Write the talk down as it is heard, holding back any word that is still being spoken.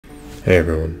Hey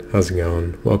everyone, how's it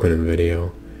going? Welcome to the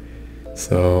video.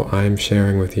 So I'm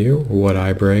sharing with you what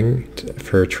I bring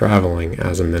for traveling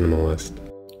as a minimalist.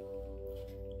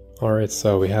 Alright,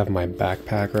 so we have my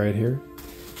backpack right here.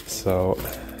 So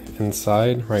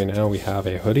inside right now we have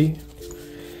a hoodie.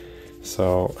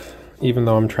 So even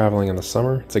though I'm traveling in the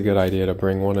summer, it's a good idea to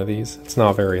bring one of these. It's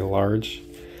not very large,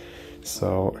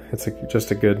 so it's just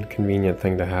a good convenient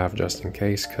thing to have just in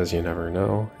case, because you never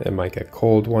know, it might get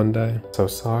cold one day. So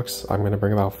socks, I'm going to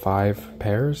bring about 5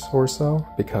 pairs or so,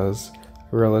 because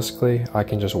realistically I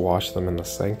can just wash them in the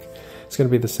sink. It's going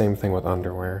to be the same thing with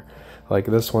underwear. Like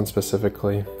this one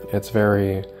specifically, it's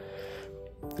very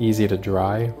easy to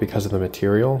dry because of the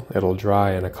material. It'll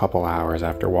dry in a couple hours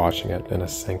after washing it in a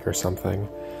sink or something.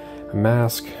 A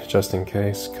mask, just in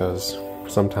case, because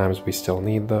sometimes we still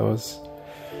need those.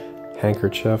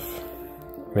 Handkerchief,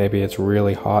 maybe it's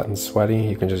really hot and sweaty,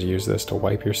 you can just use this to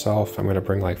wipe yourself. I'm going to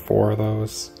bring like 4 of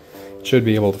those. It should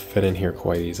be able to fit in here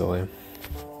quite easily.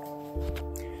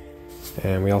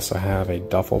 And we also have a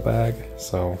duffel bag,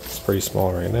 so it's pretty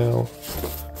small right now.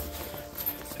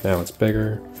 Now it's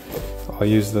bigger. I'll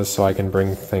use this so I can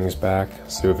bring things back,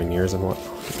 souvenirs and whatnot.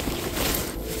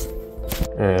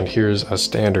 And here's a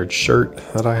standard shirt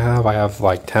that I have. I have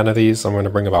like 10 of these. I'm going to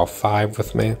bring about 5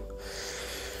 with me.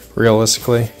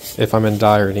 Realistically, if I'm in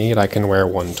dire need, I can wear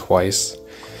one twice,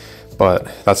 but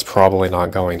that's probably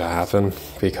not going to happen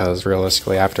because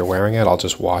realistically after wearing it, I'll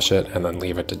just wash it and then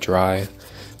leave it to dry.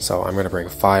 So I'm going to bring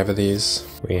 5 of these.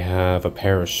 We have a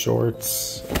pair of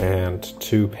shorts and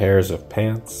 2 pairs of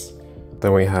pants.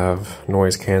 Then we have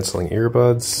noise cancelling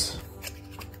earbuds.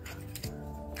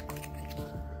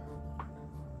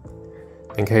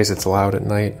 In case it's loud at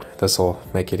night, this will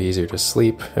make it easier to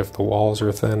sleep if the walls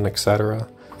are thin, etc.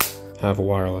 I have a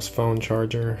wireless phone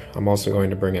charger. I'm also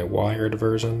going to bring a wired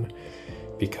version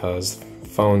because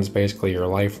phone's basically your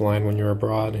lifeline when you're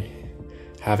abroad.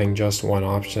 Having just one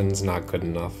option is not good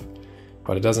enough,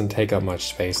 but it doesn't take up much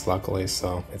space luckily,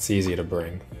 so it's easy to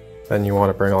bring. Then you want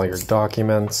to bring all your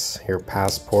documents, your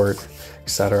passport,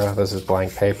 etc. This is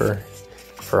blank paper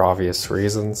for obvious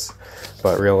reasons,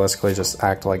 but realistically just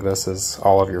act like this is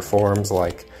all of your forms.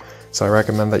 So I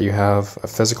recommend that you have a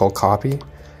physical copy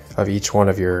of each one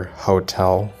of your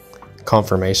hotel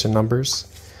confirmation numbers.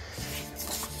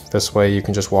 This way you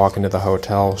can just walk into the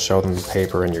hotel, show them the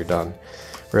paper, and you're done.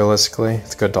 Realistically,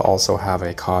 it's good to also have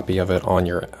a copy of it on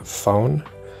your phone.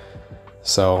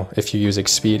 So if you use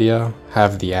Expedia,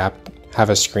 have the app, have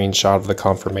a screenshot of the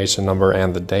confirmation number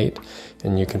and the date,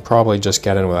 and you can probably just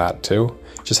get in with that too.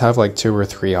 Just have like 2 or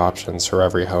 3 options for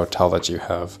every hotel that you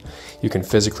have. You can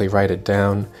physically write it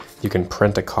down, you can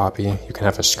print a copy, you can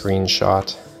have a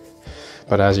screenshot.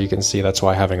 But as you can see, that's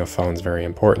why having a phone is very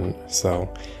important.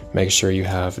 So make sure you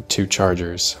have 2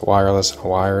 chargers, wireless and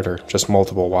wired, or just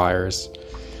multiple wires.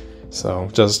 So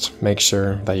just make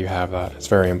sure that you have that. It's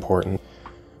very important.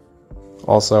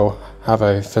 Also, have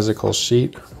a physical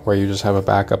sheet where you just have a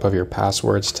backup of your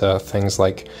passwords to things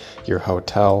like your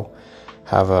hotel.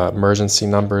 Have emergency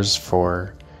numbers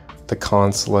for the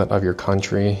consulate of your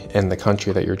country in the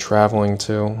country that you're traveling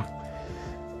to.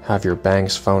 Have your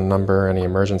bank's phone number, any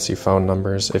emergency phone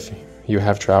numbers. If you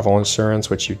have travel insurance,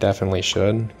 which you definitely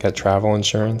should, get travel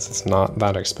insurance. It's not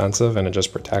that expensive and it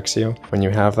just protects you. When you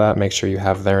have that, make sure you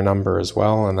have their number as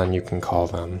well, and then you can call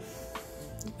them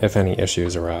if any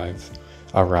issues arise.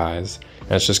 And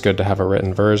it's just good to have a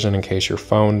written version in case your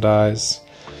phone dies.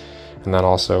 And then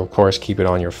also, of course, keep it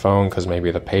on your phone because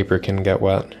maybe the paper can get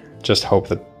wet. Just hope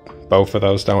that both of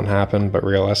those don't happen, but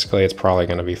realistically, it's probably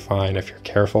going to be fine if you're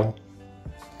careful.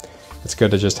 It's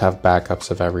good to just have backups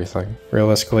of everything.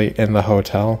 Realistically, in the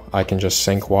hotel, I can just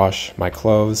sink wash my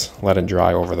clothes, let it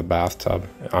dry over the bathtub.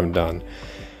 I'm done.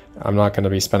 I'm not going to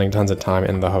be spending tons of time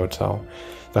in the hotel.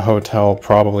 The hotel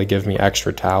probably give me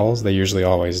extra towels. They usually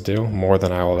always do, more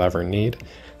than I will ever need.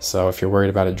 So if you're worried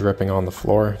about it dripping on the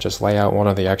floor, just lay out one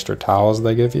of the extra towels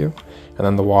they give you, and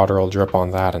then the water will drip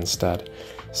on that instead.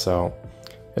 So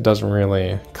it doesn't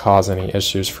really cause any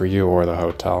issues for you or the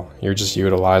hotel. You're just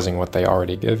utilizing what they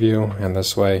already give you, and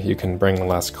this way you can bring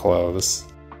less clothes.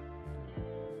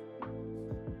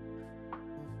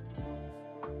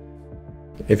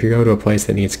 If you go to a place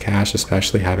that needs cash,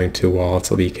 especially having 2 wallets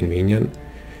will be convenient.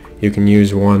 You can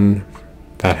use one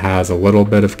that has a little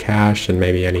bit of cash and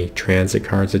maybe any transit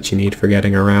cards that you need for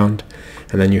getting around,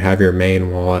 and then you have your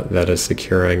main wallet that is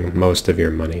securing most of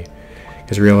your money.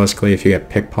 Because realistically, if you get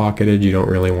pickpocketed, you don't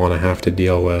really want to have to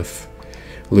deal with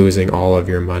losing all of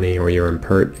your money or your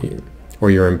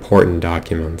important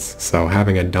documents. So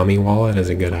having a dummy wallet is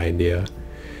a good idea,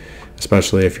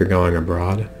 especially if you're going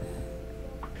abroad.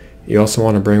 You also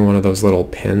want to bring one of those little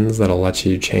pins that'll let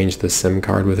you change the SIM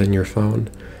card within your phone.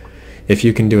 If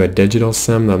you can do a digital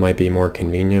SIM, that might be more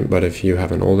convenient, but if you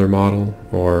have an older model,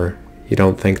 or you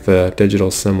don't think the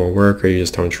digital SIM will work, or you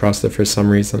just don't trust it for some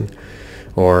reason,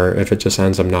 or if it just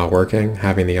ends up not working,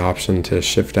 having the option to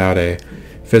shift out a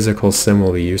physical SIM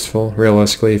will be useful.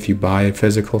 Realistically, if you buy a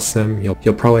physical SIM, you'll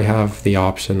probably have the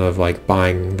option of like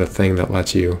buying the thing that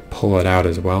lets you pull it out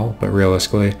as well, but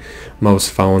realistically,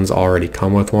 most phones already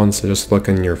come with one, so just look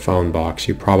in your phone box.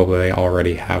 You probably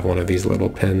already have one of these little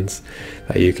pins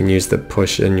that you can use to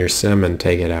push in your SIM and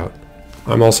take it out.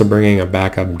 I'm also bringing a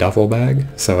backup duffel bag,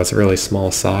 so it's a really small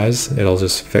size. It'll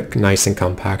just fit nice and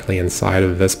compactly inside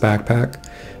of this backpack,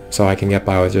 so I can get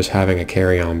by with just having a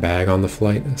carry-on bag on the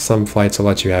flight. Some flights will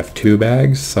let you have 2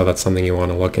 bags, so that's something you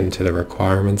want to look into the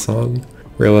requirements on.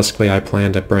 Realistically, I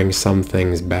plan to bring some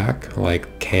things back,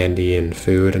 like candy and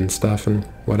food and stuff and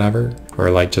whatever,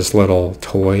 or like just little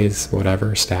toys,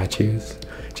 whatever, statues.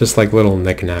 Just like little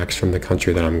knickknacks from the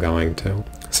country that I'm going to.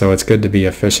 So it's good to be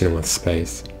efficient with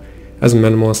space. As a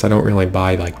minimalist, I don't really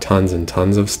buy like tons and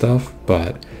tons of stuff,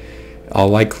 but I'll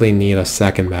likely need a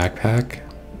second backpack,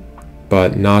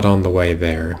 but not on the way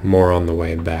there, more on the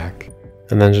way back.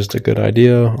 And then just a good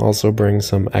idea, also bring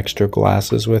some extra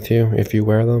glasses with you if you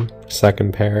wear them.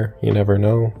 Second pair, you never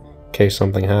know, in case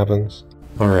something happens.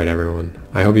 Alright everyone,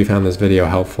 I hope you found this video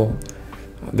helpful.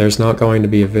 There's not going to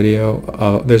be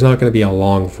a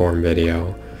long form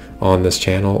video on this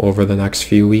channel over the next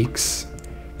few weeks.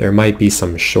 There might be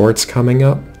some shorts coming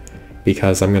up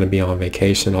because I'm going to be on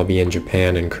vacation. I'll be in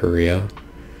Japan and Korea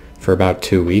for about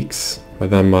 2 weeks. But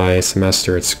then my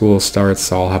semester at school starts,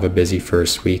 so I'll have a busy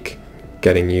first week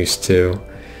getting used to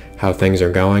how things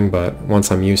are going, but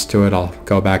once I'm used to it, I'll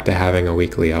go back to having a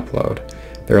weekly upload.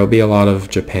 There will be a lot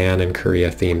of Japan and Korea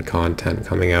themed content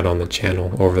coming out on the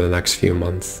channel over the next few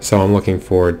months, so I'm looking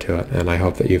forward to it, and I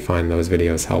hope that you find those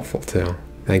videos helpful too.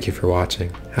 Thank you for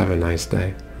watching. Have a nice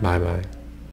day. Bye bye.